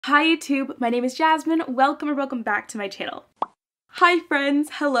Hi YouTube, my name is Jasmine. Welcome back to my channel. Hi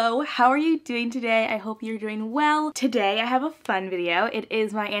friends, hello, how are you doing today? I hope you're doing well. Today I have a fun video. It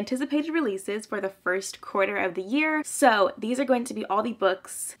is my anticipated releases for the first quarter of the year. So these are going to be all the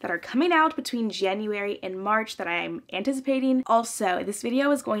books that are coming out between January and March that I'm anticipating. Also, this video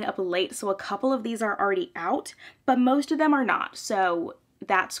is going up late, so a couple of these are already out, but most of them are not, so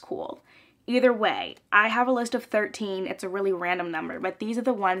that's cool. Either way, I have a list of 13. It's a really random number, but these are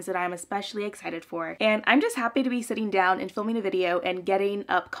the ones that I'm especially excited for. And I'm just happy to be sitting down and filming a video and getting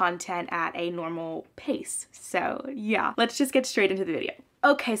up content at a normal pace. So yeah, let's just get straight into the video.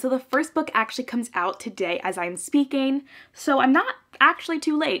 Okay, so the first book actually comes out today as I'm speaking. So I'm not actually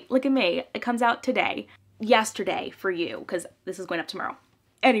too late. Look at me. It comes out today. Yesterday for you, because this is going up tomorrow.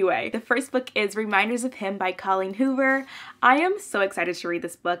 Anyway, the first book is Reminders of Him by Colleen Hoover. I am so excited to read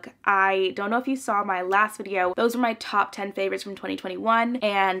this book. I don't know if you saw my last video. Those were my top 10 favorites from 2021,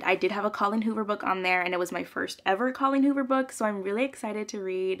 and I did have a Colleen Hoover book on there, and it was my first ever Colleen Hoover book, so I'm really excited to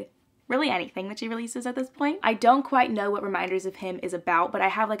read really anything that she releases at this point. I don't quite know what Reminders of Him is about, but I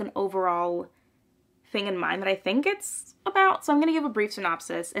have like an overall thing in mind that I think it's about, so I'm gonna give a brief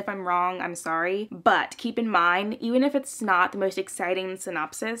synopsis. If I'm wrong, I'm sorry, but keep in mind, even if it's not the most exciting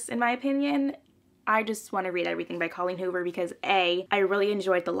synopsis in my opinion, I just want to read everything by Colleen Hoover because A, I really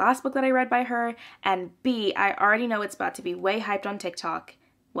enjoyed the last book that I read by her, and B, I already know it's about to be way hyped on TikTok,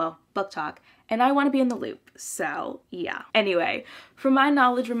 well, book talk, and I want to be in the loop, so yeah. Anyway, from my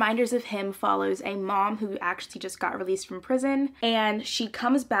knowledge, Reminders of Him follows a mom who actually just got released from prison, and she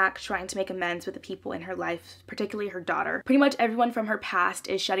comes back trying to make amends with the people in her life, particularly her daughter. Pretty much everyone from her past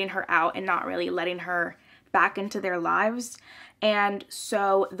is shutting her out and not really letting her back into their lives, and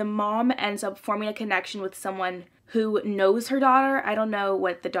so the mom ends up forming a connection with someone who knows her daughter. I don't know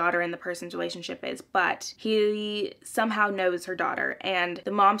what the daughter and the person's relationship is, but he somehow knows her daughter, and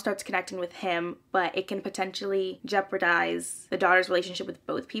the mom starts connecting with him, but it can potentially jeopardize the daughter's relationship with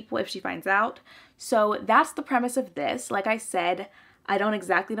both people if she finds out. So that's the premise of this. Like I said, I don't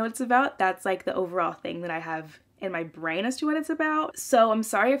exactly know what it's about. That's like the overall thing that I have in my brain as to what it's about. So I'm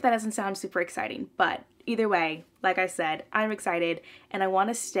sorry if that doesn't sound super exciting, but either way, like I said, I'm excited and I want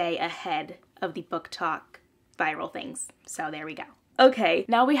to stay ahead of the book talk viral things. So there we go. Okay,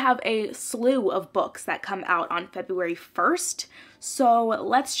 now we have a slew of books that come out on February 1st. So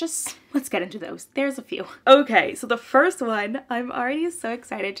let's get into those. There's a few. Okay, so the first one, I'm already so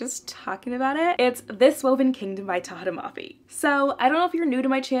excited just talking about it. It's This Woven Kingdom by Tahada Mafi. So I don't know if you're new to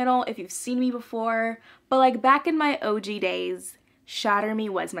my channel, if you've seen me before, but like back in my OG days, Shatter Me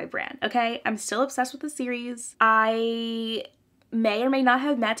was my brand, okay? I'm still obsessed with the series. I may or may not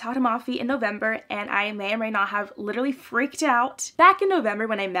have met Tahada Mafi in November, and I may or may not have literally freaked out. Back in November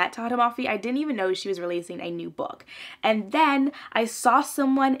when I met Tahada Mafi, I didn't even know she was releasing a new book. And then I saw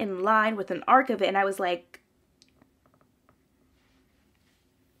someone in line with an arc of it and I was like,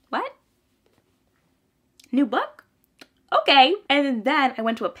 what? New book? Okay. And then I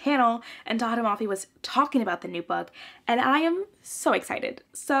went to a panel and Tahada Mafi was talking about the new book, and I am so excited.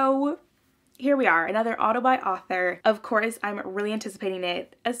 So here we are, another auto by author. Of course, I'm really anticipating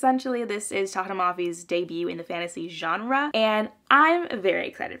it. Essentially, this is Tahada Mafi's debut in the fantasy genre, and I'm very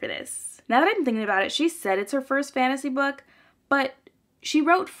excited for this. Now that I'm thinking about it, she said it's her first fantasy book, but she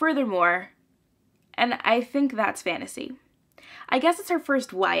wrote Furthermore, and I think that's fantasy. I guess it's her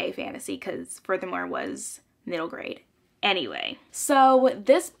first YA fantasy, because Furthermore was middle grade. Anyway, so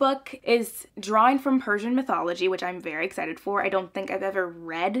this book is drawing from Persian mythology, which I'm very excited for. I don't think I've ever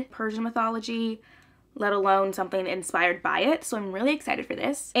read Persian mythology, let alone something inspired by it, so I'm really excited for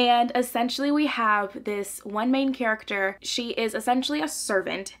this. And essentially we have this one main character. She is essentially a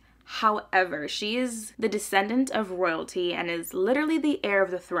servant. However, she is the descendant of royalty and is literally the heir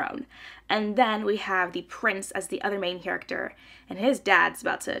of the throne. And then we have the prince as the other main character, and his dad's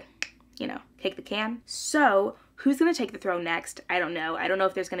about to, you know, kick the can. So who's gonna take the throne next? I don't know. I don't know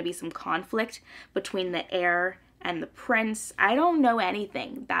if there's gonna be some conflict between the heir and the prince. I don't know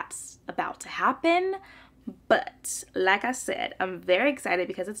anything that's about to happen, but like I said, I'm very excited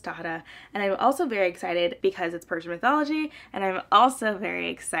because it's Tahada, and I'm also very excited because it's Persian mythology, and I'm also very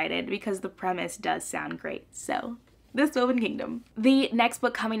excited because the premise does sound great. So This Woven Kingdom. The next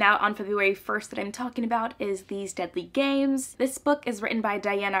book coming out on February 1st that I'm talking about is These Deadly Games. This book is written by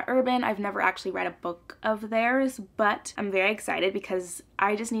Diana Urban. I've never actually read a book of theirs, but I'm very excited because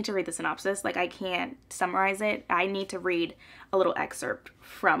I just need to read the synopsis. Like, I can't summarize it. I need to read a little excerpt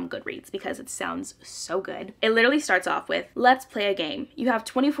from Goodreads because it sounds so good. It literally starts off with, let's play a game. You have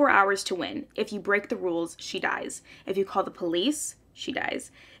 24 hours to win. If you break the rules, she dies. If you call the police, she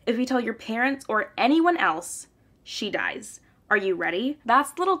dies. If you tell your parents or anyone else, she dies. Are you ready?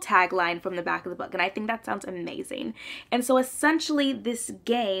 That's the little tagline from the back of the book, and I think that sounds amazing. And so essentially this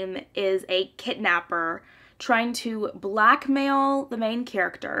game is a kidnapper trying to blackmail the main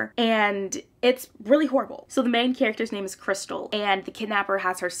character, and it's really horrible. So the main character's name is Crystal, and the kidnapper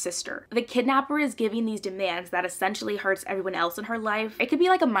has her sister. The kidnapper is giving these demands that essentially hurts everyone else in her life. It could be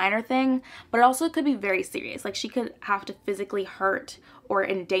like a minor thing, but it also could be very serious. Like she could have to physically hurt or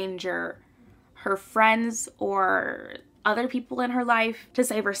endanger her friends or other people in her life to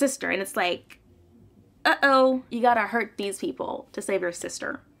save her sister. And it's like, uh-oh, you gotta hurt these people to save your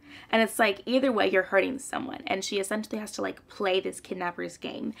sister. And it's like, either way, you're hurting someone. And she essentially has to like play this kidnapper's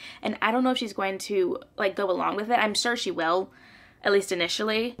game. And I don't know if she's going to like go along with it. I'm sure she will, at least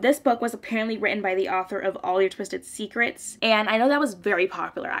initially. This book was apparently written by the author of All Your Twisted Secrets. And I know that was very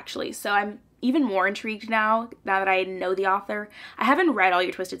popular actually. So I'm even more intrigued now that I know the author. I haven't read All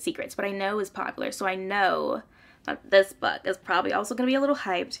Your Twisted Secrets, but I know it's popular. So I know that this book is probably also going to be a little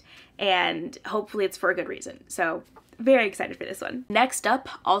hyped, and hopefully it's for a good reason. So very excited for this one. Next up,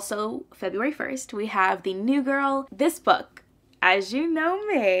 also February 1st, we have The New Girl. This book, as you know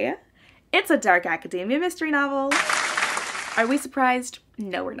me, it's a dark academia mystery novel. Are we surprised?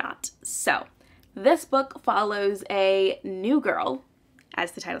 No, we're not. So this book follows a new girl,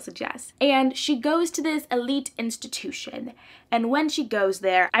 as the title suggests, and she goes to this elite institution. And when she goes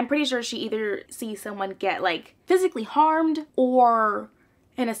there, I'm pretty sure she either sees someone get like physically harmed or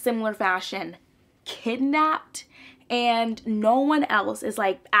in a similar fashion kidnapped. And no one else is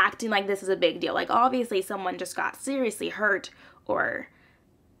like acting like this is a big deal. Like obviously someone just got seriously hurt or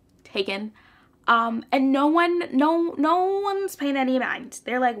taken. And no one's paying any mind.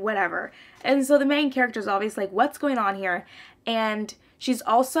 They're like, whatever. And so the main character is obviously like, what's going on here? And she's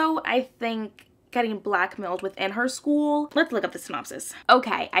also, I think, getting blackmailed within her school. Let's look up the synopsis.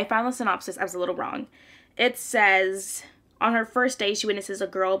 Okay, I found the synopsis. I was a little wrong. It says, on her first day, she witnesses a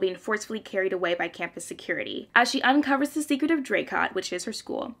girl being forcefully carried away by campus security. As she uncovers the secret of Dracot, which is her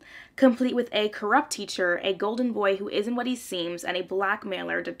school, complete with a corrupt teacher, a golden boy who isn't what he seems, and a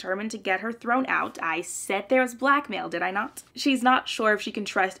blackmailer determined to get her thrown out. I said there was blackmail, did I not? She's not sure if she can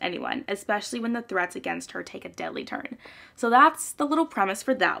trust anyone, especially when the threats against her take a deadly turn. So that's the little premise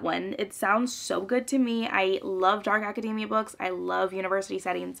for that one. It sounds so good to me. I love dark academia books. I love university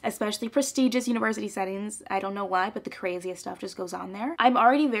settings, especially prestigious university settings. I don't know why, but the craziest stuff just goes on there. I'm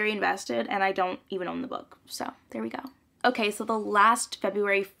already very invested, and I don't even own the book. So there we go. Okay, so the last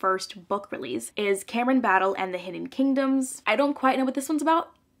February 1st book release is Cameron Battle and the Hidden Kingdoms. I don't quite know what this one's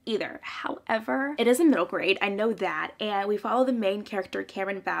about either. However, it is a middle grade, I know that, and we follow the main character,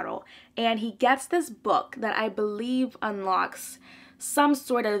 Cameron Battle, and he gets this book that I believe unlocks some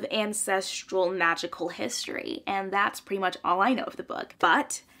sort of ancestral magical history, and that's pretty much all I know of the book.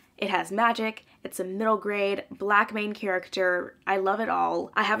 But it has magic, it's a middle grade, black main character, I love it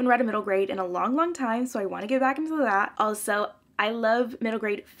all. I haven't read a middle grade in a long time, so I want to get back into that. Also, I love middle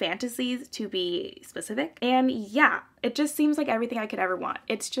grade fantasies, to be specific. And yeah, it just seems like everything I could ever want.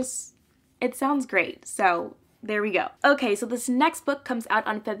 It sounds great. So there we go. Okay, so this next book comes out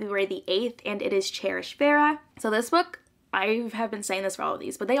on February the 8th, and it is Cherish Farah. So this book, I have been saying this for all of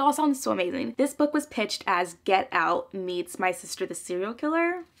these, but they all sound so amazing. This book was pitched as Get Out meets My Sister the Serial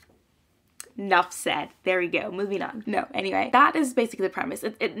Killer. Enough said. There we go. Moving on. No, anyway, that is basically the premise.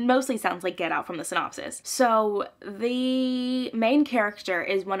 It mostly sounds like Get Out from the synopsis. So the main character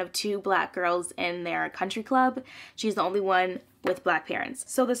is one of two black girls in their country club. She's the only one with black parents.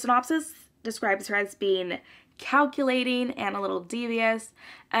 So the synopsis describes her as being calculating and a little devious,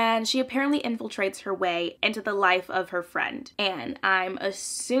 and she apparently infiltrates her way into the life of her friend. And I'm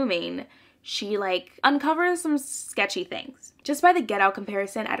assuming she like uncovers some sketchy things. Just by the Get Out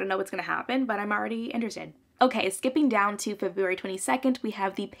comparison, I don't know what's gonna happen, but I'm already interested. Okay, skipping down to February 22nd, we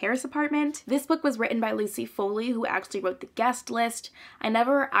have The Paris Apartment. This book was written by Lucy Foley, who actually wrote the guest list. I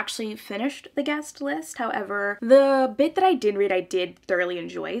never actually finished the guest list. However, the bit that I did read, I did thoroughly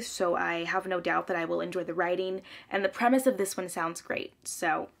enjoy, so I have no doubt that I will enjoy the writing, and the premise of this one sounds great,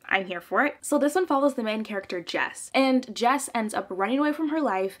 so I'm here for it. So this one follows the main character, Jess, and Jess ends up running away from her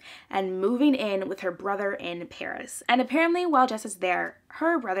life and moving in with her brother in Paris. And apparently while Jess is there,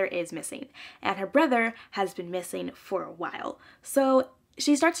 her brother is missing, and her brother has been missing for a while. So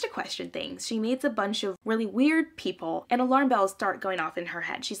she starts to question things. She meets a bunch of really weird people, and alarm bells start going off in her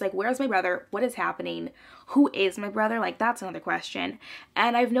head. She's like, where's my brother? What is happening? Who is my brother? Like, that's another question.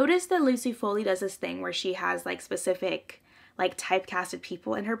 And I've noticed that Lucy Foley does this thing where she has like specific like typecasted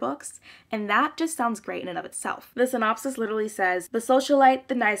people in her books, and that just sounds great in and of itself. The synopsis literally says, the socialite,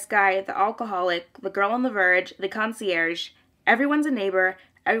 the nice guy, the alcoholic, the girl on the verge, the concierge, everyone's a neighbor,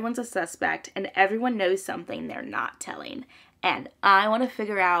 everyone's a suspect, and everyone knows something they're not telling. and I want to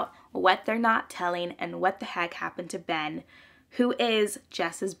figure out what they're not telling and what the heck happened to Ben, who is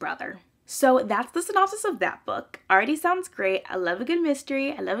Jess's brother. So that's the synopsis of that book. Already sounds great. I love a good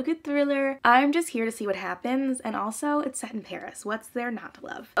mystery. I love a good thriller. I'm just here to see what happens, and also it's set in Paris. What's there not to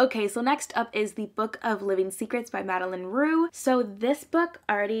love? Okay, so next up is the Book of Living Secrets by Madeleine Roux. So this book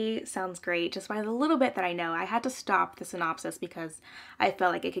already sounds great just by the little bit that I know. I had to stop the synopsis because I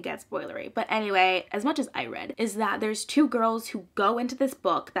felt like it could get spoilery. But anyway, as much as I read, is that there's two girls who go into this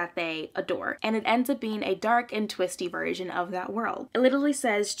book that they adore, and it ends up being a dark and twisty version of that world. It literally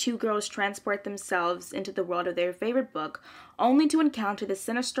says two girls transport themselves into the world of their favorite book, only to encounter the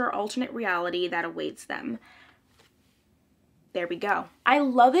sinister alternate reality that awaits them. There we go. I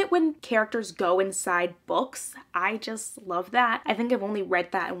love it when characters go inside books. I just love that. I think I've only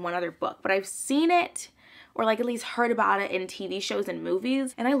read that in one other book, but I've seen it, or like at least heard about it in TV shows and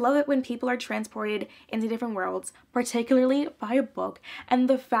movies, and I love it when people are transported into different worlds, particularly by a book, and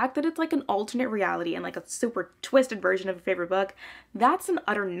the fact that it's like an alternate reality and like a super twisted version of a favorite book, that's an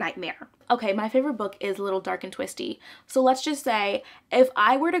utter nightmare. Okay, my favorite book is a little dark and twisty, so let's just say if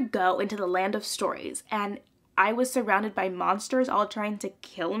I were to go into the land of stories and I was surrounded by monsters all trying to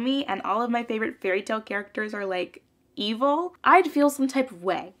kill me and all of my favorite fairy tale characters are like evil, I'd feel some type of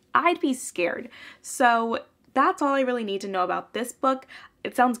way. I'd be scared. So that's all I really need to know about this book.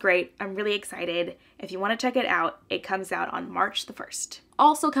 It sounds great. I'm really excited. If you want to check it out, it comes out on March the 1st.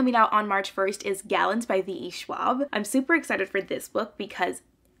 Also coming out on March 1st is Gallant by V.E. Schwab. I'm super excited for this book because,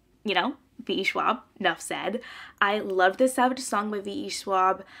 you know, V.E. Schwab, enough said. I loved The Savage Song by V.E.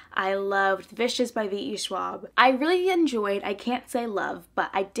 Schwab. I loved Vicious by V.E. Schwab. I really enjoyed, I can't say love, but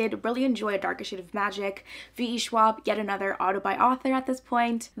I did really enjoy A Darker Shade of Magic. V.E. Schwab, yet another auto-buy author at this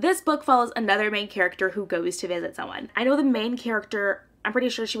point. This book follows another main character who goes to visit someone. I know the main character, I'm pretty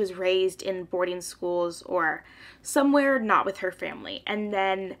sure she was raised in boarding schools or somewhere not with her family. And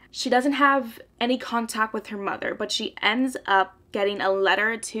then she doesn't have any contact with her mother, but she ends up getting a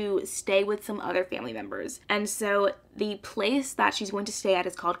letter to stay with some other family members. And so the place that she's going to stay at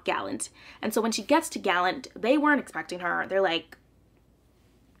is called Gallant. And so when she gets to Gallant, they weren't expecting her. They're like,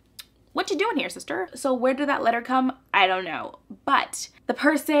 "What you doing here, sister?" So where did that letter come? I don't know. But the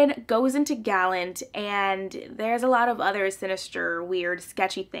person goes into Gallant and there's a lot of other sinister, weird,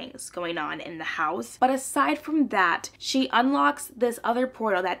 sketchy things going on in the house. But aside from that, she unlocks this other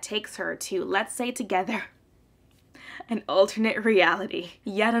portal that takes her to, let's say together, an alternate reality.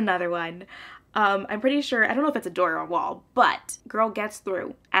 Yet another one. I'm pretty sure, I don't know if it's a door or a wall, but girl gets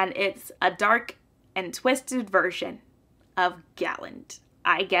through and it's a dark and twisted version of Gallant.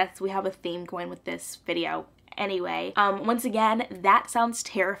 I guess we have a theme going with this video. Anyway, once again, that sounds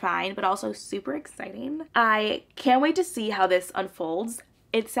terrifying, but also super exciting. I can't wait to see how this unfolds.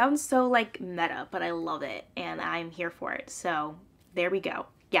 It sounds so like meta, but I love it and I'm here for it. So there we go.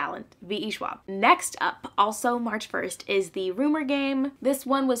 Gallant, V.E. Schwab. Next up, also March 1st, is The Rumor Game. This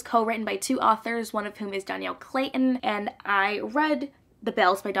one was co-written by two authors, one of whom is Danielle Clayton, and I read The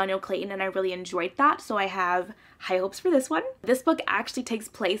Bells by Danielle Clayton and I really enjoyed that, so I have high hopes for this one. This book actually takes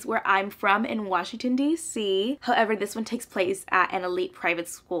place where I'm from in Washington, D.C. However, this one takes place at an elite private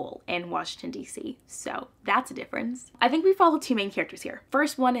school in Washington, D.C. So that's a difference. I think we follow two main characters here.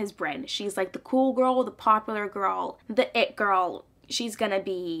 First one is Bryn. She's like the cool girl, the popular girl, the it girl. She's gonna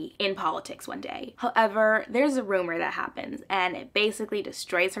be in politics one day. However, there's a rumor that happens and it basically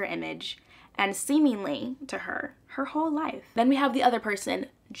destroys her image and seemingly to her whole life. Then we have the other person,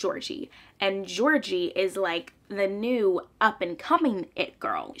 Georgie, and Georgie is like the new up and coming it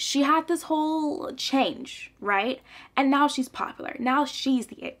girl. She had this whole change, right? And now she's popular. Now she's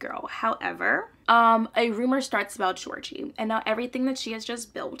the it girl. However, a rumor starts about Georgie and now everything that she has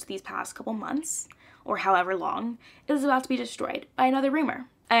just built these past couple months or however long is about to be destroyed by another rumor.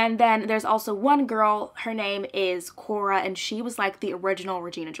 And then there's also one girl, her name is Cora, and she was like the original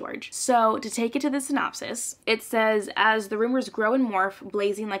Regina George. So to take it to the synopsis, it says, as the rumors grow and morph,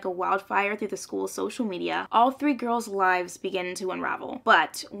 blazing like a wildfire through the school's social media, all three girls' lives begin to unravel.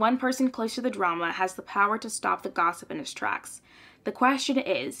 But one person close to the drama has the power to stop the gossip in its tracks. The question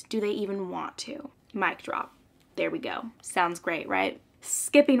is, do they even want to? Mic drop. There we go. Sounds great, right?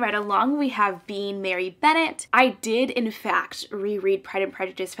 Skipping right along, we have Being Mary Bennett. I did, in fact, reread Pride and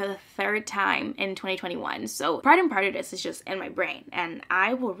Prejudice for the third time in 2021. So Pride and Prejudice is just in my brain, and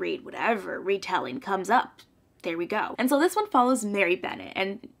I will read whatever retelling comes up. There we go. And so this one follows Mary Bennett,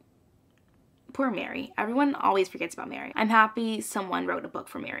 and poor Mary. Everyone always forgets about Mary. I'm happy someone wrote a book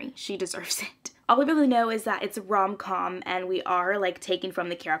for Mary. She deserves it. All we really know is that it's a rom-com and we are like taking from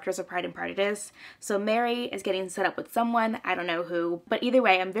the characters of Pride and Prejudice. So Mary is getting set up with someone, I don't know who, but either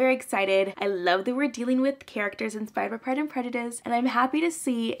way, I'm very excited. I love that we're dealing with characters inspired by Pride and Prejudice, and I'm happy to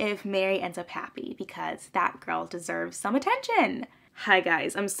see if Mary ends up happy because that girl deserves some attention. Hi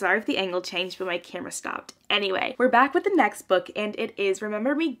guys, I'm sorry if the angle changed, but my camera stopped. Anyway, we're back with the next book, and it is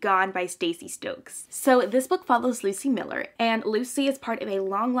Remember Me Gone by Stacey Stokes. So this book follows Lucy Miller, and Lucy is part of a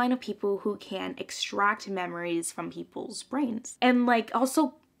long line of people who can extract memories from people's brains and like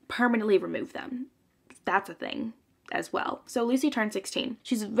also permanently remove them. That's a thing as well. So Lucy turned 16.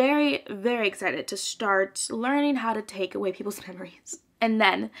 She's very, very excited to start learning how to take away people's memories. And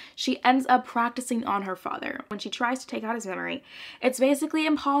then she ends up practicing on her father. When she tries to take out his memory, it's basically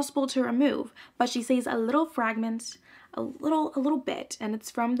impossible to remove, but she sees a little fragment, a little bit, and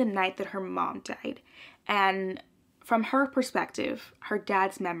it's from the night that her mom died. And from her perspective, her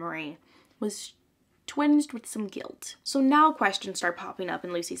dad's memory was twinged with some guilt. So now questions start popping up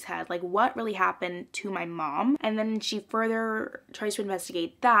in Lucy's head, like what really happened to my mom? And then she further tries to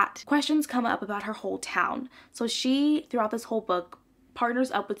investigate that. Questions come up about her whole town. So she, throughout this whole book,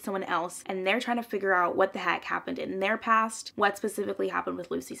 partners up with someone else, and they're trying to figure out what the heck happened in their past, what specifically happened with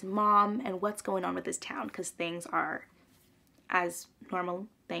Lucy's mom, and what's going on with this town, because things are, as normal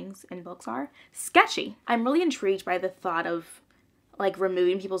things in books are, sketchy. I'm really intrigued by the thought of like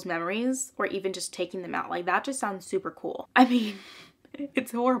removing people's memories or even just taking them out. Like that just sounds super cool. I mean,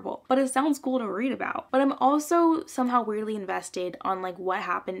 it's horrible, but it sounds cool to read about. But I'm also somehow weirdly invested on like what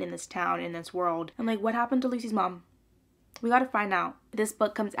happened in this town, in this world, and like what happened to Lucy's mom. We gotta find out. This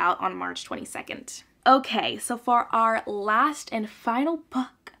book comes out on March 22nd. Okay, so for our last and final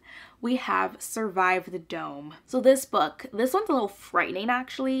book, we have Survive the Dome. So this bone's a little frightening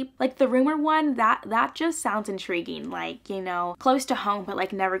actually. Like the rumor one, that just sounds intriguing, like, you know, close to home, but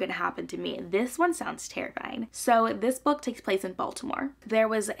like never gonna happen to me. This one sounds terrifying. So this book takes place in Baltimore. There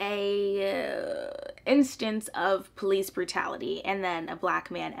was a instance of police brutality, and then a black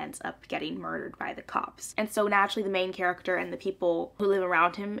man ends up getting murdered by the cops. And so naturally the main character and the people who live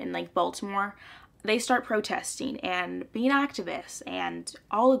around him in like Baltimore, they start protesting and being activists and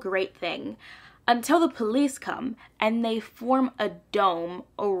all a great thing until the police come and they form a dome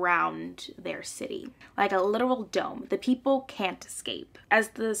around their city. Like a literal dome. The people can't escape. As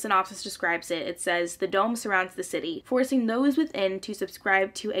the synopsis describes it, it says, the dome surrounds the city, forcing those within to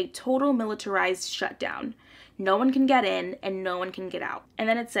subscribe to a total militarized shutdown. No one can get in and no one can get out. And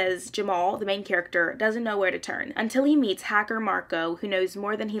then it says Jamal, the main character, doesn't know where to turn until he meets hacker Marco, who knows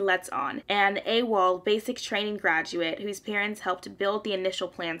more than he lets on, and AWOL, basic training graduate, whose parents helped build the initial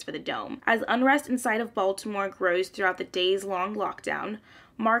plans for the dome. As unrest inside of Baltimore grows throughout the days-long lockdown,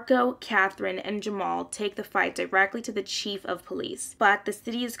 Marco, Catherine, and Jamal take the fight directly to the chief of police. But the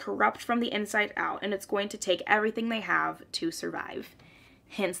city is corrupt from the inside out, and it's going to take everything they have to survive.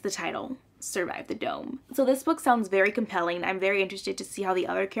 Hence the title, Survive the Dome. So this book sounds very compelling. I'm very interested to see how the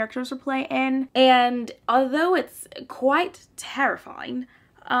other characters will play in. And although it's quite terrifying,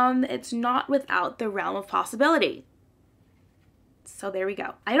 it's not without the realm of possibility. So there we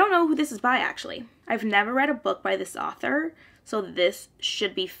go. I don't know who this is by actually. I've never read a book by this author, so this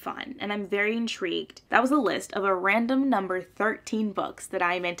should be fun, and I'm very intrigued. That was a list of a random number 13 books that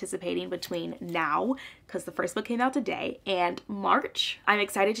I'm anticipating between now, because the first book came out today, and March. I'm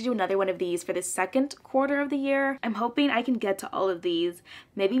excited to do another one of these for the second quarter of the year. I'm hoping I can get to all of these.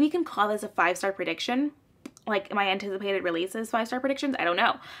 Maybe we can call this a 5-star prediction. Like my anticipated releases 5-star predictions, I don't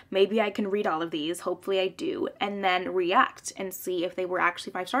know. Maybe I can read all of these, hopefully I do, and then react and see if they were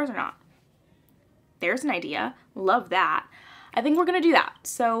actually 5 stars or not. There's an idea. Love that. I think we're gonna do that.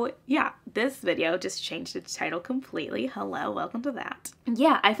 So yeah, this video just changed its title completely. Hello, welcome to that.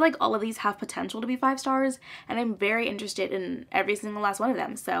 Yeah, I feel like all of these have potential to be 5 stars, and I'm very interested in every single last one of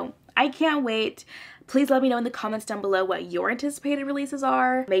them. So I can't wait. Please let me know in the comments down below what your anticipated releases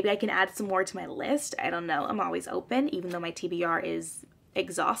are. Maybe I can add some more to my list. I don't know. I'm always open, even though my TBR is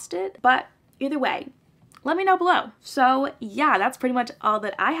exhausted. But either way, let me know below. So yeah, that's pretty much all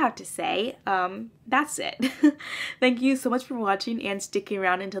that I have to say. That's it. Thank you so much for watching and sticking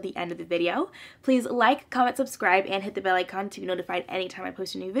around until the end of the video. Please like, comment, subscribe, and hit the bell icon to be notified anytime I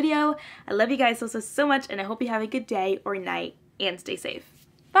post a new video. I love you guys so much, and I hope you have a good day or night, and stay safe.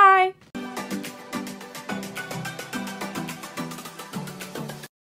 Bye!